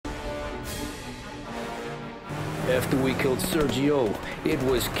After we killed Sergio, it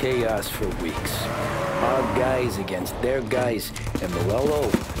was chaos for weeks. Our guys against their guys, and Morello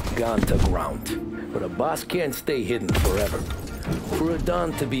gone to ground. But a boss can't stay hidden forever. For a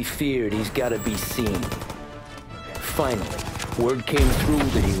Don to be feared, he's gotta be seen. Finally, word came through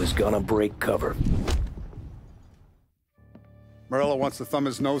that he was gonna break cover. Morello wants to thumb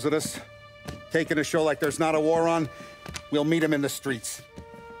his nose at us. Taking a show like there's not a war on, we'll meet him in the streets.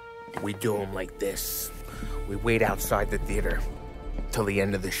 We do him like this. We wait outside the theater till the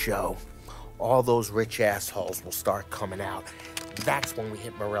end of the show. All those rich assholes will start coming out. That's when we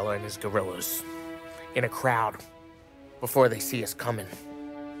hit Morello and his guerrillas. In a crowd, before they see us coming.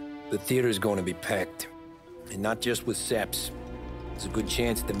 The theater's going to be packed. And not just with saps. There's a good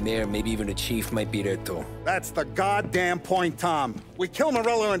chance the mayor, maybe even the chief, might be there too. That's the goddamn point, Tom. We kill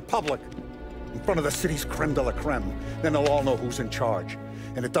Morello in public. In front of the city's creme de la creme. Then they'll all know who's in charge.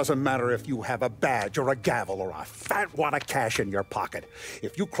 And it doesn't matter if you have a badge or a gavel or a fat wad of cash in your pocket.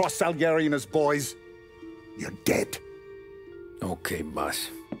 If you cross Salieri and his boys, you're dead. Okay, boss.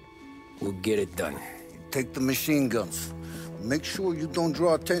 We'll get it done. Take the machine guns. Make sure you don't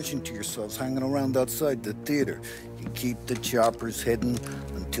draw attention to yourselves hanging around outside the theater. You keep the choppers hidden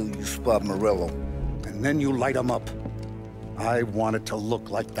until you spot Morello. And then you light them up. I want it to look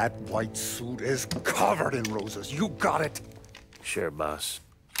like that white suit is covered in roses. You got it? Sure, boss.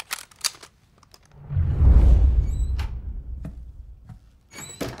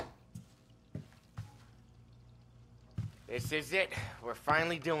 This is it. We're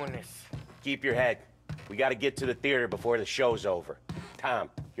finally doing this. Keep your head. We gotta get to the theater before the show's over. Tom,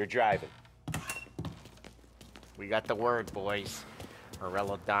 you're driving. We got the word, boys.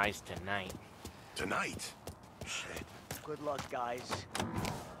 Morello dies tonight. Tonight? Shit. Good luck, guys.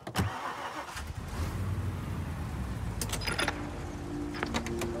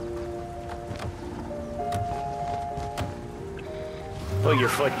 Put your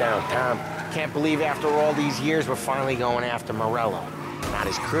foot down, Tom. Can't believe after all these years we're finally going after Morello. Not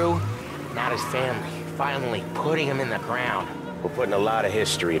his crew, not his family. Finally putting him in the ground. We're putting a lot of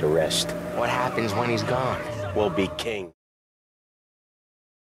history to rest. What happens when he's gone? We'll be king.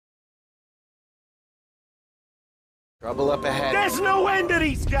 Trouble up ahead. There's no end to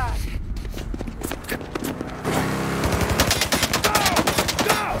these guys!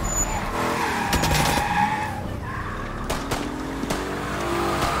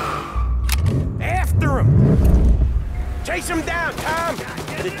 After him! Chase him down, Tom!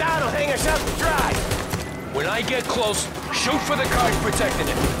 The Don will hang us out to dry. When I get close, shoot for the cars protecting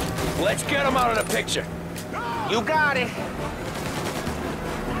it. Let's get him out of the picture. You got it.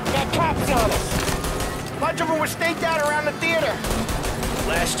 Got cops on us. Bunch of them were staked out around the theater.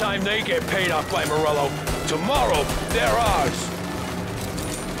 Last time they get paid off by Morello. Tomorrow, they're ours.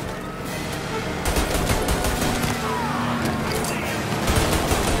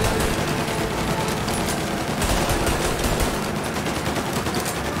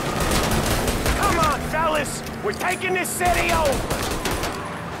 Come on, fellas! We're taking this city over!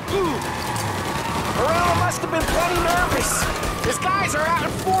 Morello must have been plenty nervous. His guys are out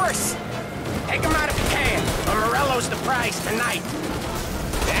in force. Take him out if you can, or Morello's the prize tonight.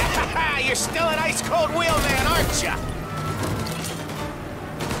 You're still an ice-cold wheelman, aren't you?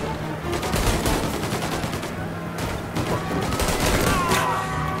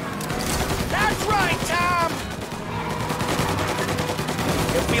 That's right, Tom!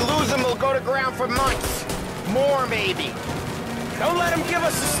 If we lose him, we'll go to ground for months. More, maybe. Don't let him give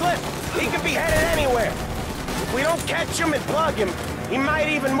us the slip. He could be headed anywhere. If we don't catch him and plug him, he might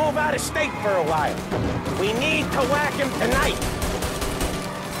even move out of state for a while. We need to whack him tonight.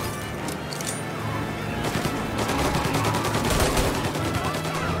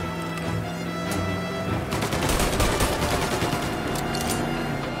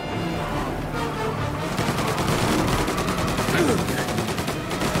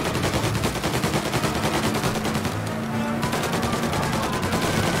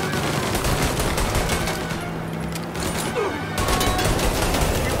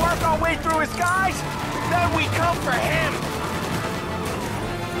 Through his guys, then we come for him.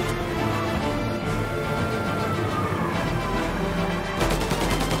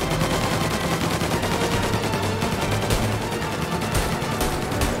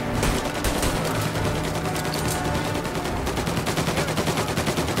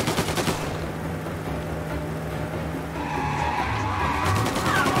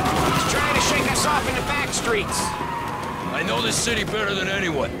 He's trying to shake us off in the back streets. I know this city better than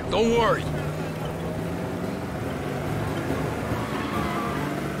anyone. Don't worry.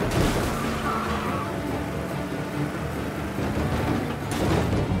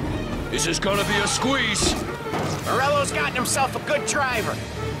 This is gonna be a squeeze. Morello's gotten himself a good driver,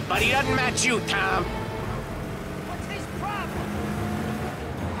 but he doesn't match you, Tom. What's his problem?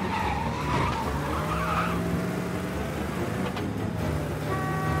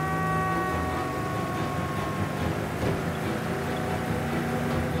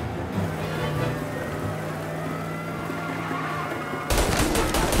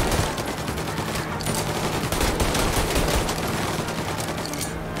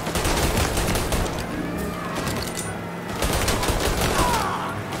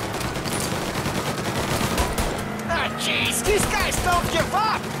 Jeez, these guys don't give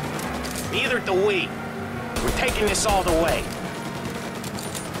up! Neither do we. We're taking this all the way.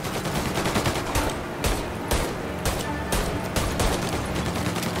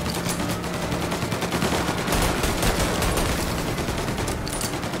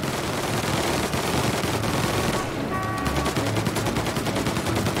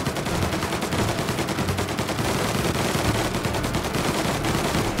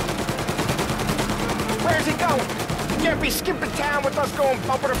 Where's he going? He can't be skipping town with us going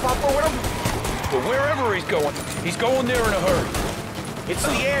bumper to bumper with him. But wherever he's going there in a hurry. It's the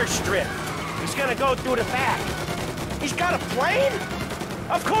airstrip. He's gonna go through the back. He's got a plane?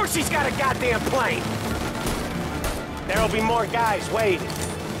 Of course he's got a goddamn plane. There'll be more guys waiting.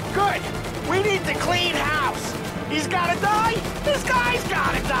 Good. We need to clean house. He's gotta die. This guy's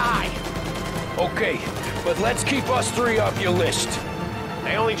gotta die. Okay, but let's keep us three off your list.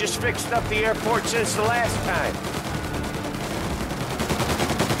 They only just fixed up the airport since the last time.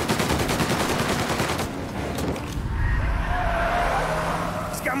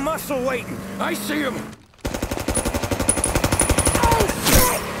 He's got muscle waiting. I see him. Oh,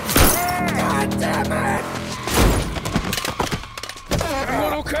 shit! God damn it!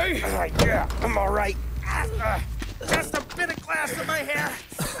 Everyone okay? Yeah, I'm all right. Just a bit of glass in my hair.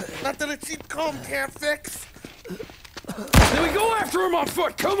 Nothing a cheap comb can't fix. Then we go after him on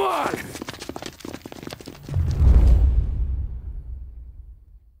foot. Come on!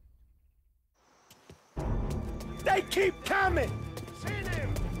 They keep coming! Seen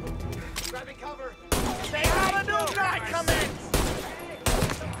him! Grabbing cover! They had a new guy come in!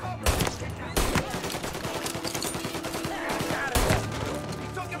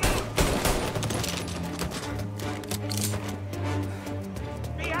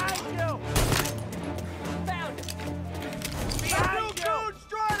 Behind you! Found him! Behind you! Dude's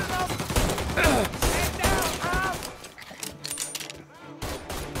driving him! Stand down, Tom!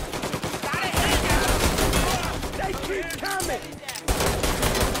 Gotta hit him! They keep coming!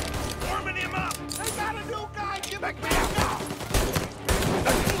 Warming him up! They got a new guy! Give me back now!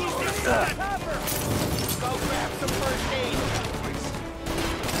 Cover! Go grab some first aid!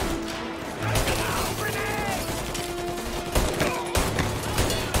 Grenade!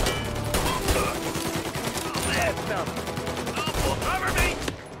 Lift them! Cover me!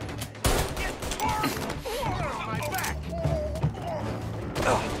 Get torn! My back!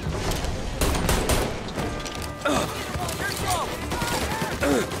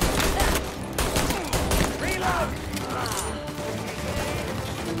 Reload!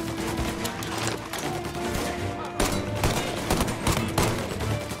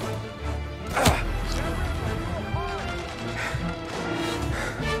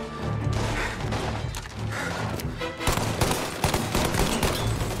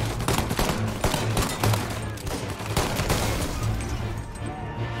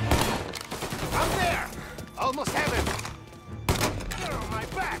 I'm there! Almost have him! Oh, my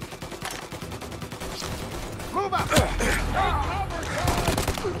back! Move up! Cover,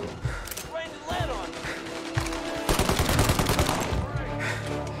 Trying to land on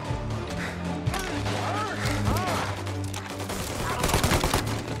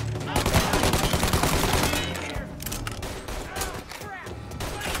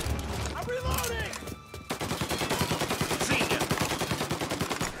I'm reloading! See ya!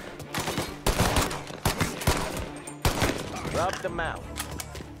 Rub them out.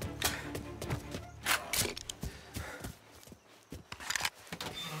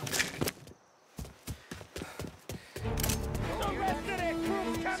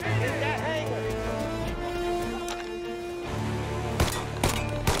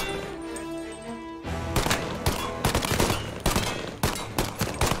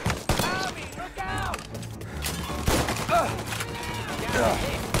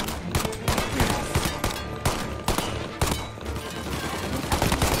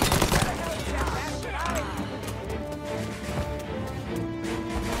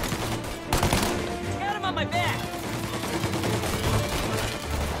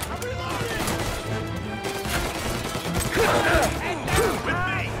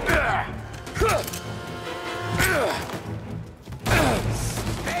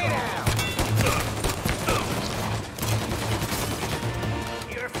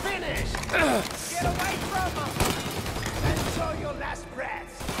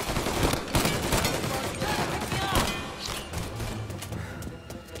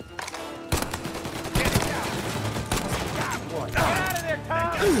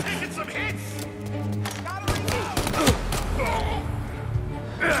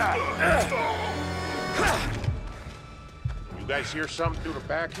 guys hear something through the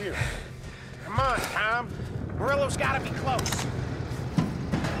back here? Come on, Tom. Murillo's gotta be close.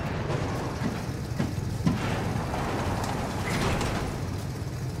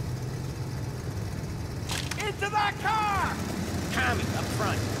 Into that car! Tommy, up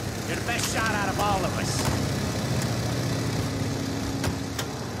front. You're the best shot out of all of us.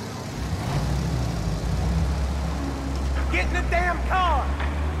 Get in the damn car!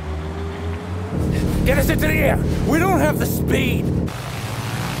 Get us into the air! We don't have the speed!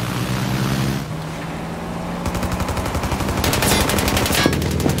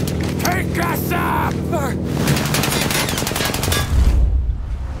 Take us up!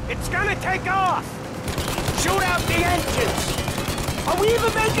 It's gonna take off! Shoot out the engines! Are we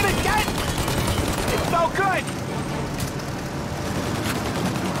even making a dent? It's no good!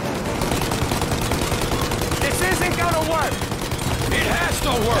 This isn't gonna work! It has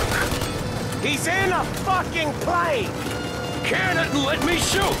to work! He's in a fucking plane! Can it and let me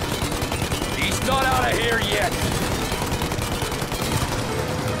shoot! He's not out of here yet!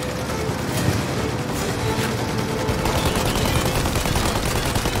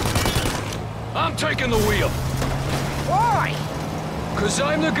 I'm taking the wheel. Why? 'Cause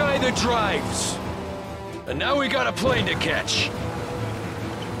I'm the guy that drives. And now we got a plane to catch.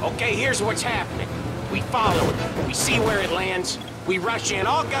 Okay, here's what's happening. We follow it. We see where it lands. We rush in,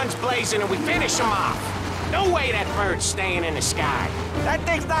 all guns blazing, and we finish him off. No way that bird's staying in the sky. That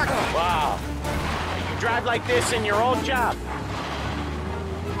thing's not... Wow. You drive like this in your old job.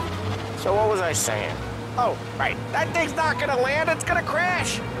 So what was I saying? Oh, right. That thing's not gonna land, it's gonna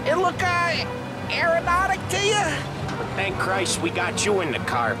crash. It look, aeronautic to you? But thank Christ we got you in the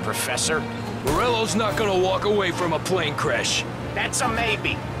car, Professor. Murillo's not gonna walk away from a plane crash. That's a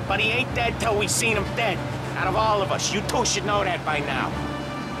maybe, but he ain't dead till we seen him dead. Out of all of us, you two should know that by now.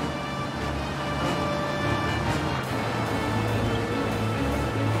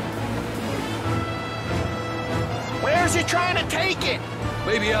 Where's he trying to take it?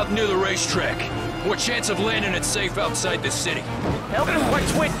 Maybe out near the racetrack. More chance of landing it safe outside the city.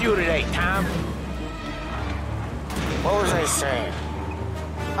 What's with you today, Tom? What was I saying?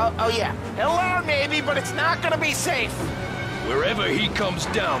 Oh yeah. He'll land maybe, but it's not gonna be safe. Wherever he comes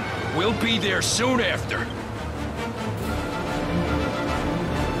down, we'll be there soon after.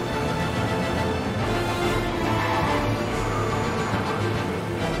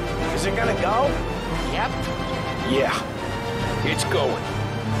 Is it gonna go? Yep. Yeah, it's going.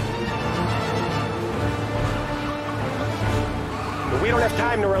 But we don't have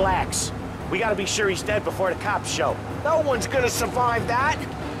time to relax. We gotta be sure he's dead before the cops show. No one's gonna survive that.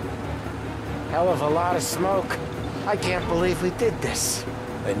 Hell of a lot of smoke. I can't believe we did this.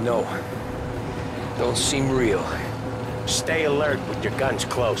 I know. Don't seem real. Stay alert with your guns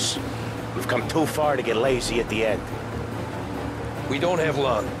close. We've come too far to get lazy at the end. We don't have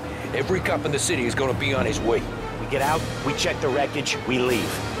long. Every cop in the city is gonna be on his way. We get out, we check the wreckage, we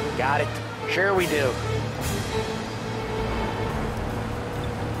leave. Got it? Sure we do.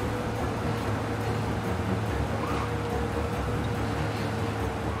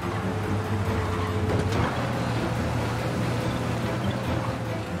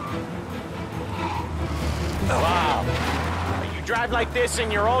 Wow. You drive like this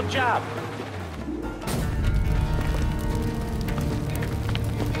in your old job?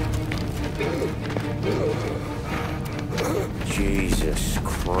 Jesus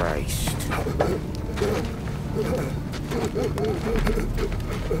Christ.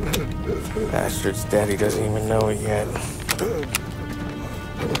 Bastard's dead, he doesn't even know it yet.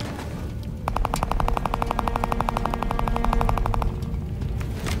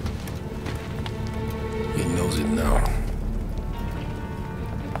 He knows it now.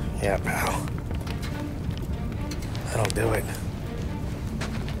 Yeah, pal. That'll do it.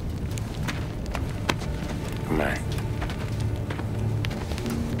 Come on.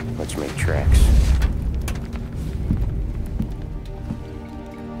 Let's make tracks.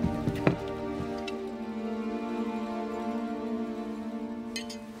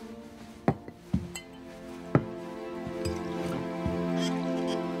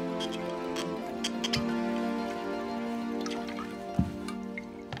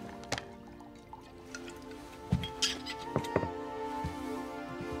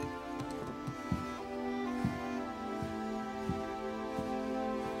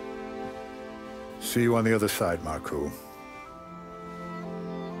 See you on the other side, Marku.